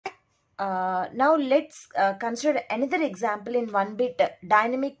Now let's consider another example in one bit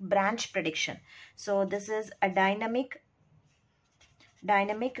dynamic branch prediction. So this is a dynamic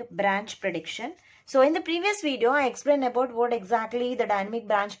branch prediction. So in the previous video, I explained about what exactly the dynamic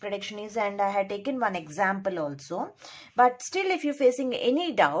branch prediction is, and I had taken one example also. But still, if you're facing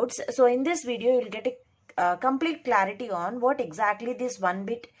any doubts, so in this video, you'll get a complete clarity on what exactly this one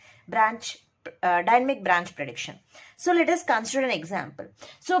bit branch dynamic branch prediction. So let us consider an example.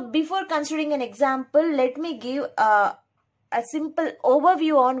 So before considering an example, let me give a simple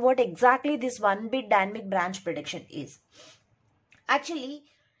overview on what exactly this one bit dynamic branch prediction is. Actually,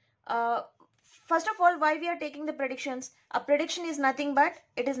 first of all, why we are taking the predictions? A prediction is nothing but,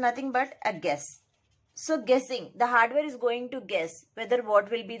 it is nothing but a guess. So guessing, the hardware is going to guess whether what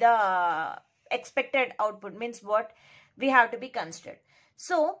will be the expected output, means what we have to be considered.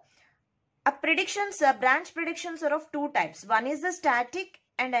 So branch predictions are of two types. One is the static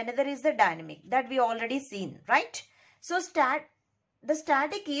and another is the dynamic, that we already seen, right? So the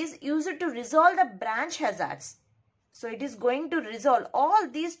static is used to resolve the branch hazards. So it is going to resolve, all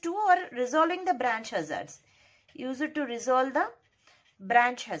these two are resolving the branch hazards. Use it to resolve the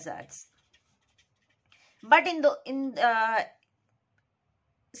branch hazards. But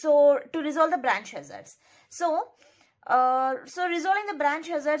so to resolve the branch hazards. So resolving the branch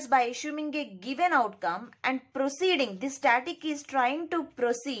hazards by assuming a given outcome and proceeding. This static is trying to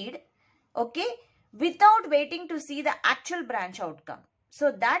proceed, okay, without waiting to see the actual branch outcome.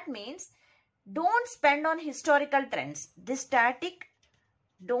 So that means don't spend on historical trends. This static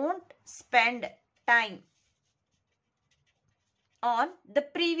don't spend time on the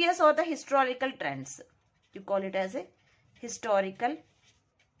previous or the historical trends. You call it as a historical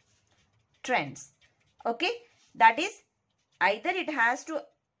trends. Okay, that is either it has to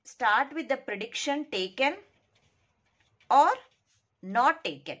start with the prediction taken or not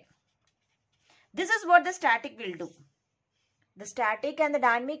taken. This is what the static will do. The static and the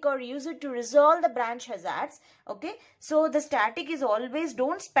dynamic are used to resolve the branch hazards. Okay, so the static is always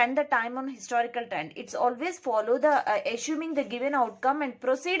don't spend the time on historical trend. It's always follow the assuming the given outcome and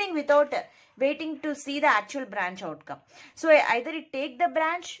proceeding without waiting to see the actual branch outcome. So either it take the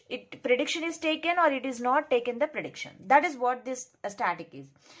branch, prediction is taken, or it is not taken the prediction. That is what this static is.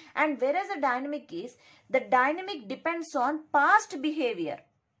 And whereas the dynamic depends on past behavior.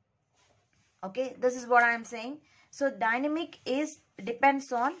 Okay, this is what I am saying. So dynamic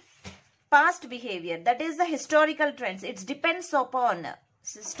depends on past behavior. That is the historical trends. It depends upon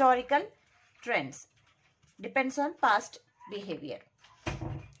historical trends. Depends on past behavior.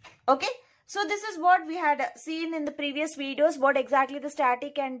 Okay. So this is what we had seen in the previous videos. What exactly the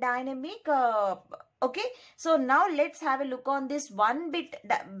static and dynamic. Okay. So now let's have a look on this one bit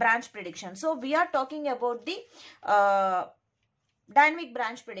branch prediction. So we are talking about the dynamic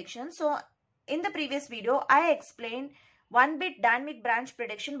branch prediction. So in the previous video, I explained one bit dynamic branch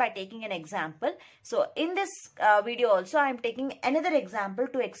prediction by taking an example. So in this video also, I am taking another example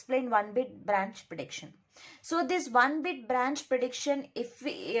to explain one bit branch prediction. So this one bit branch prediction, if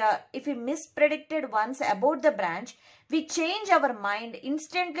we mispredicted once about the branch, we change our mind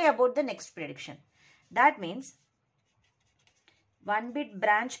instantly about the next prediction. That means one bit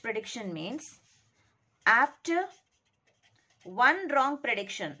branch prediction means after one wrong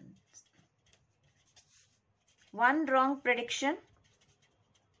prediction,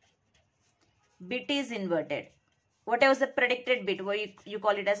 bit is inverted. Whatever the predicted bit, you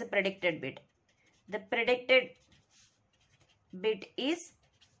call it as a predicted bit. The predicted bit is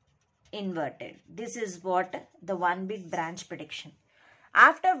inverted. This is what the one bit branch prediction.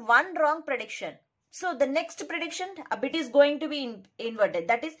 After one wrong prediction, so the next prediction, a bit is going to be inverted.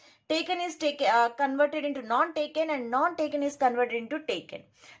 That is, taken is converted into non-taken, and non-taken is converted into taken.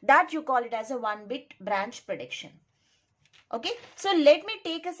 That you call it as a one bit branch prediction. Okay, so let me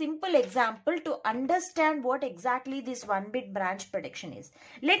take a simple example to understand what exactly this one bit branch prediction is.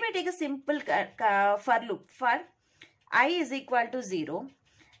 Let me take a simple for loop. For I is equal to 0,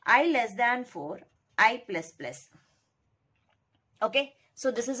 I less than 4, I plus plus. Okay, so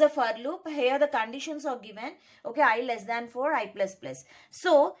this is a for loop. Here the conditions are given. Okay, I less than 4, I plus plus.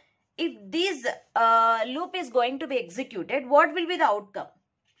 So if this loop is going to be executed, what will be the outcome?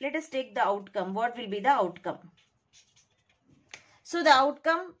 Let us take the outcome. What will be the outcome? So the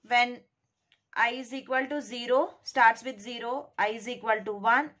outcome when I is equal to 0 starts with 0, I is equal to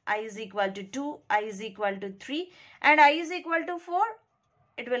 1, I is equal to 2, I is equal to 3, and I is equal to 4,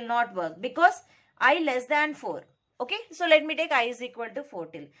 it will not work because I less than 4. Okay, so let me take I is equal to 4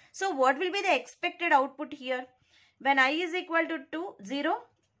 till. So what will be the expected output here? When I is equal to 0,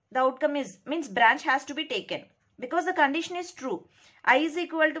 the outcome is, means branch has to be taken. because the condition is true. I is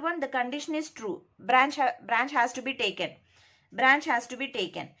equal to 1, the condition is true. Branch has to be taken. Branch has to be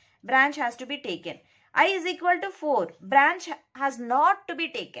taken. Branch has to be taken. I is equal to 4. Branch has not to be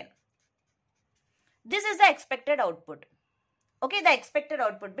taken. This is the expected output. Okay, the expected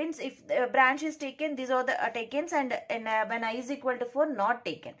output means if the branch is taken, these are the takens, and when I is equal to 4, not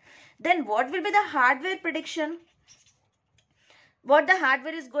taken. Then what will be the hardware prediction? What the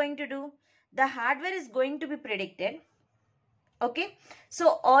hardware is going to do? The hardware is going to be predicted. Okay,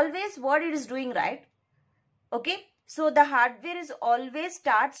 so always what it is doing, right? Okay, so the hardware is always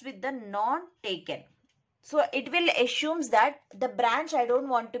starts with the non-taken. So it will assumes that the branch I don't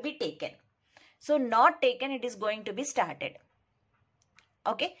want to be taken. So not taken, it is going to be started.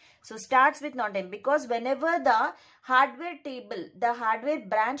 Okay, so starts with not taken, because whenever the hardware table, the hardware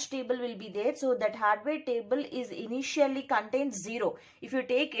branch table will be there, so that hardware table is initially contains 0. If you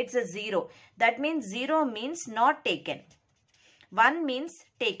take, it's a 0. That means 0 means not taken. 1 means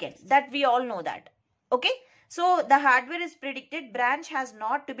taken. That we all know that. Okay, so the hardware is predicted, branch has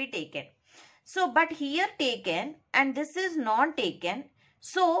not to be taken. So but here taken and this is not taken.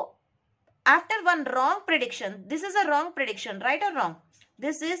 So after one wrong prediction, this is a wrong prediction, right or wrong?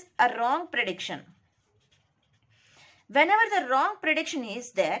 This is a wrong prediction. Whenever the wrong prediction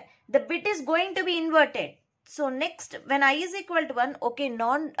is there, the bit is going to be inverted. So next, when I is equal to 1, okay,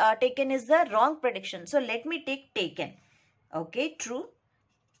 non-taken is the wrong prediction. So let me take taken. Okay, true,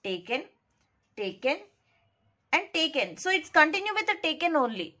 taken, taken, and taken. So it's continue with the taken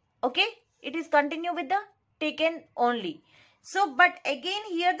only. Okay, it is continue with the taken only. So, but again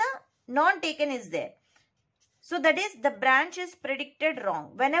here the non-taken is there. So that is the branch is predicted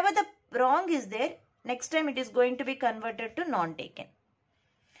wrong. Whenever the wrong is there, next time it is going to be converted to non-taken.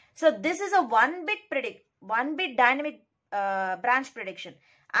 So this is a one bit dynamic branch prediction.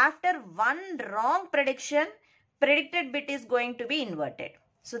 After one wrong prediction, predicted bit is going to be inverted.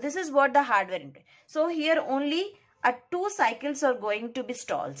 So this is what the hardware. So here only 2 cycles are going to be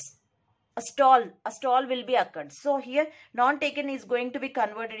stalls. A stall will be occurred. So here non-taken is going to be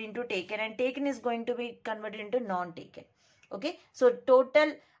converted into taken, and taken is going to be converted into non-taken. Okay, so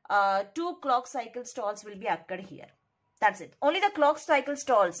total 2 clock cycle stalls will be occurred here. That's it. Only the clock cycle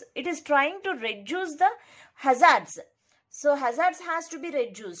stalls. It is trying to reduce the hazards. So hazards has to be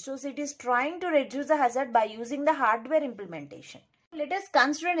reduced. So it is trying to reduce the hazard by using the hardware implementation. Let us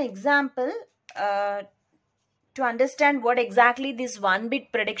consider an example to understand what exactly this one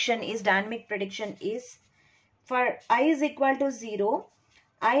bit prediction is, dynamic prediction is. For I is equal to 0,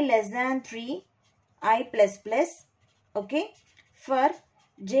 I less than 3, I plus plus. Okay. For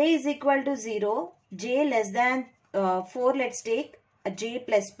j is equal to 0, j less than 4, let's take a j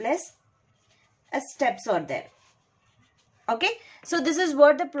plus plus. Steps are there. Okay, so this is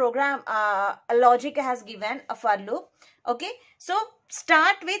what the program logic has given a for loop. Okay, so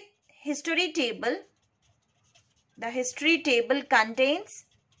start with history table. The history table contains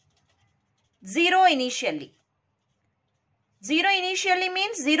 0 initially. 0 initially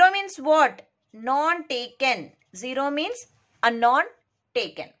means 0 means what? Non-taken. 0 means a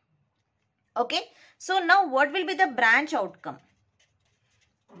non-taken. Okay, so now what will be the branch outcome?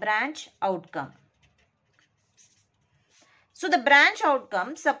 Branch outcome. So the branch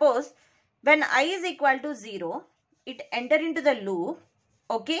outcome, suppose when I is equal to 0, it enter into the loop.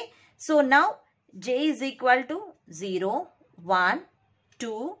 Okay, so now j is equal to 0, 1,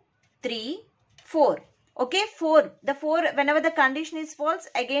 2, 3, 4. Okay, 4. The 4, whenever the condition is false,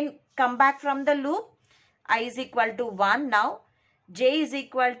 again come back from the loop. I is equal to 1 now. J is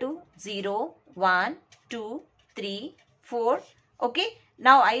equal to 0, 1, 2, 3, 4. Okay,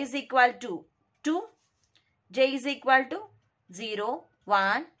 now I is equal to 2. J is equal to 0,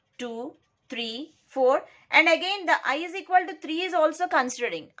 1, 2, 3, 4, and again the I is equal to 3 is also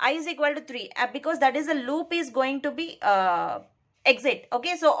considering. I is equal to 3 because that is the loop is going to be exit.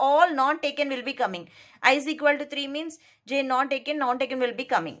 Okay, so all non-taken will be coming. I is equal to 3 means j non-taken will be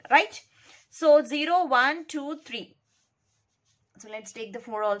coming, right? So 0, 1, 2, 3. So let's take the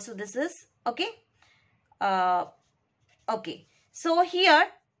 4 also. This is okay. Okay, so here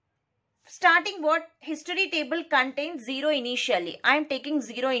starting what? History table contains 0 initially. I am taking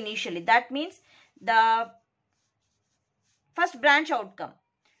 0 initially. That means the first branch outcome.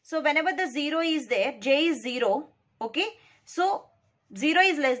 So whenever the 0 is there, j is 0. Okay. So 0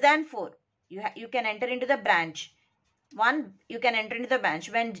 is less than 4. You can enter into the branch. 1, you can enter into the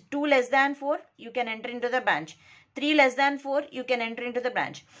branch. When 2 less than 4, you can enter into the branch. 3 less than 4, you can enter into the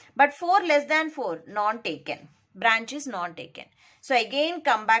branch. But 4 less than 4, non-taken. Branch is non-taken. So again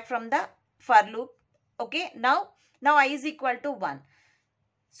come back from the for loop. Okay, now I is equal to 1.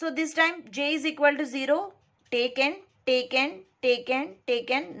 So this time j is equal to 0, taken, taken, taken,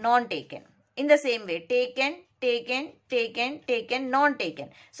 taken, non-taken. In the same way, taken, taken, taken, taken, non-taken.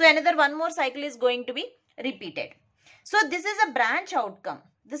 So another one more cycle is going to be repeated. So this is a branch outcome.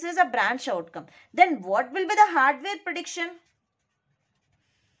 This is a branch outcome. Then what will be the hardware prediction?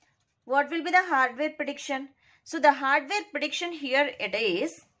 What will be the hardware prediction? So the hardware prediction here it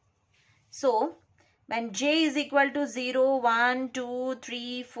is. So when j is equal to 0, 1, 2,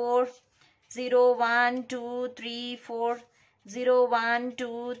 3, 4, 0, 1, 2, 3, 4, 0, 1,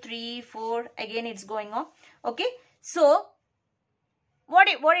 2, 3, 4, again it's going on. Okay. So what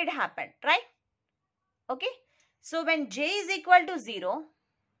it happened, right? Okay. So when j is equal to 0,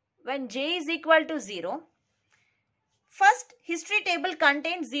 first history table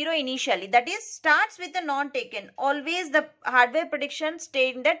contains 0 initially, that is starts with the non-taken. Always the hardware prediction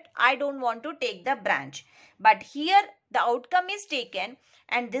stating that I don't want to take the branch. But here the outcome is taken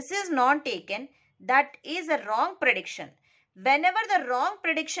and this is non-taken. That is a wrong prediction. Whenever the wrong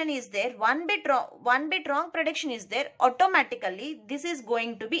prediction is there, one bit wrong prediction is there, automatically this is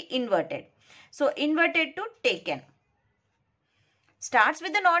going to be inverted. So inverted to taken. Starts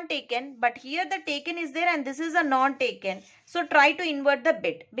with the non-taken, but here the taken is there and this is a non-taken. So try to invert the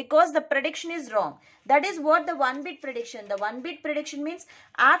bit because the prediction is wrong. That is what the one bit prediction. The one bit prediction means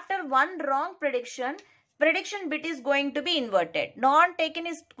after one wrong prediction bit is going to be inverted. Non-taken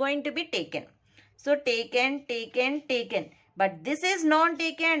is going to be taken. So taken, taken, taken. But this is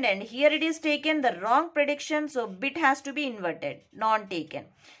non-taken and here it is taken, the wrong prediction. So bit has to be inverted, non-taken.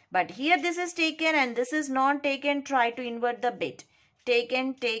 But here this is taken and this is non-taken. Try to invert the bit.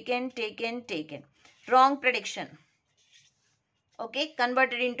 Taken, taken, taken, taken. Wrong prediction. Okay,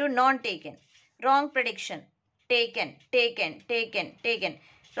 converted into non-taken. Wrong prediction. Taken, taken, taken, taken.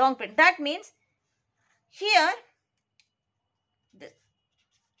 Wrong prediction. That means here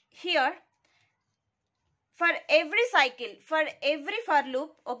for every cycle, for every for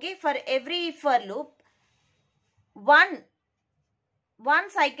loop, okay, for every for loop, one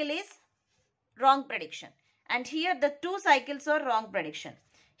cycle is wrong prediction. And here the two cycles are wrong prediction.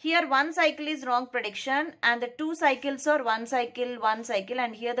 Here one cycle is wrong prediction and the two cycles are one cycle,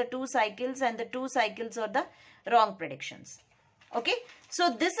 and here the two cycles and the two cycles are the wrong predictions. Okay. So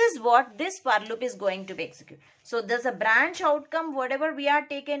this is what this for loop is going to be executed. So there's a branch outcome. Whatever we are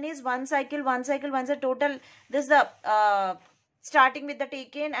taken is one cycle, total. This is the starting with the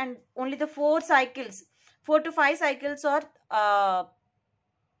taken and only the 4 to 5 cycles are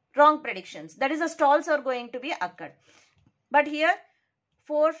wrong predictions. That is the stalls are going to be occurred. But here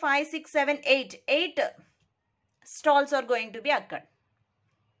 4, 5, 6, 7, 8 stalls are going to be occurred.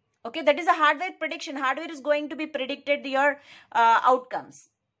 Okay, that is a hardware prediction. Hardware is going to be predicted your outcomes.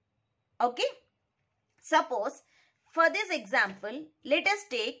 Okay. Suppose for this example, let us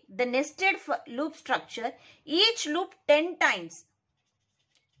take the nested loop structure. Each loop 10 times.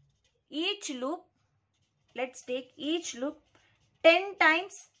 Each loop, let's take each loop 10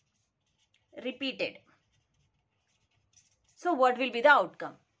 times repeated. So what will be the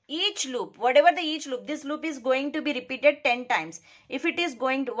outcome? Each loop, whatever the each loop, this loop is going to be repeated 10 times. If it is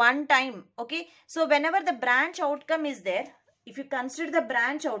going to one time, okay. So whenever the branch outcome is there, if you consider the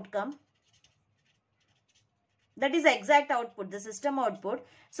branch outcome, that is the exact output, the system output.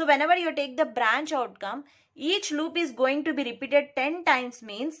 So whenever you take the branch outcome, each loop is going to be repeated 10 times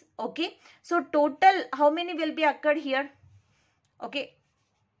means, okay. So total, how many will be occurred here? Okay.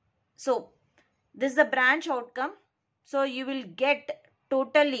 So this is the branch outcome. So you will get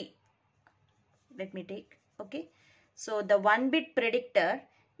totally, let me take, okay. So the one bit predictor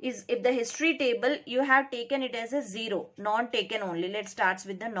is, if the history table you have taken it as a 0, non-taken only. Let's start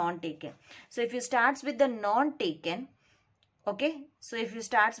with the non-taken. So if you start with the non-taken, okay. So if you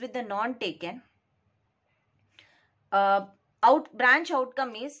start with the non-taken, branch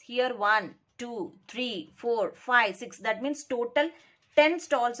outcome is here 1, 2, 3, 4, 5, 6. That means total 10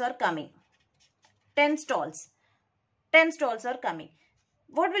 stalls are coming. 10 stalls are coming.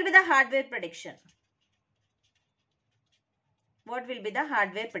 What will be the hardware prediction? What will be the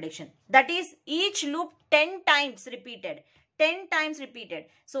hardware prediction? That is each loop 10 times repeated. 10 times repeated.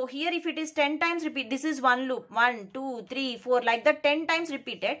 So here if it is 10 times repeat, this is one loop. 1, 2, 3, 4 like that 10 times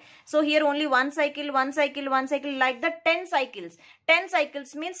repeated. So here only one cycle like that 10 cycles. 10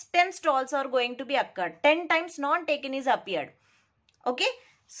 cycles means 10 stalls are going to be occurred. 10 times non-taken is appeared. Okay.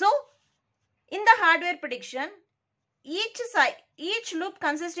 So in the hardware prediction, each loop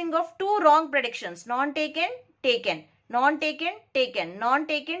consisting of 2 wrong predictions, non-taken, taken, non-taken, taken,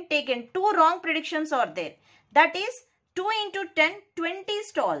 non-taken, taken. 2 wrong predictions are there. That is 2 into 10, 20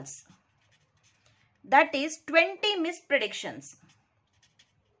 stalls. That is 20 mispredictions.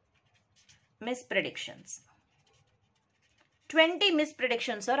 20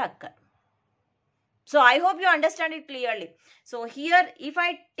 mispredictions are occur. So I hope you understand it clearly. So here if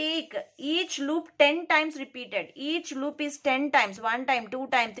I take each loop 10 times repeated, each loop is 10 times, 1 time, 2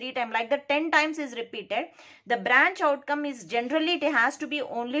 time, 3 time, like that 10 times is repeated. The branch outcome is generally it has to be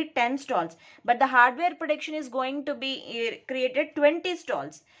only 10 stalls. But the hardware prediction is going to be created 20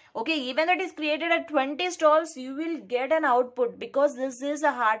 stalls. Okay, even though it is created at 20 stalls, you will get an output because this is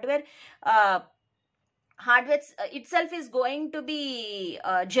a hardware itself is going to be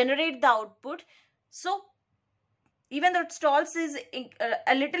generate the output. So even though stalls is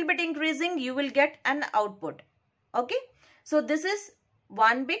a little bit increasing, you will get an output. Okay, so this is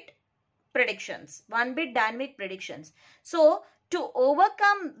 1-bit predictions, 1-bit dynamic predictions. So to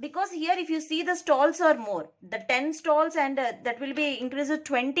overcome, because here if you see the stalls are more, the 10 stalls and that will be increased to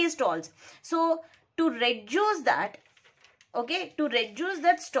 20 stalls. So to reduce that, okay, to reduce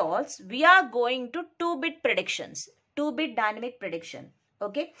that stalls, we are going to 2-bit predictions, 2-bit dynamic prediction.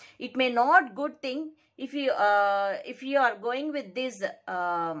 Okay, it may not good thing if you are going with these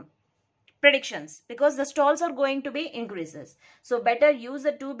predictions, because the stalls are going to be increases. So better use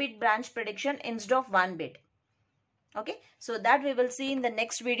a 2-bit branch prediction instead of 1-bit. Okay, so that we will see in the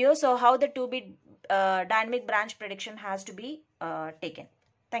next video. So how the 2-bit dynamic branch prediction has to be taken.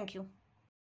 Thank you.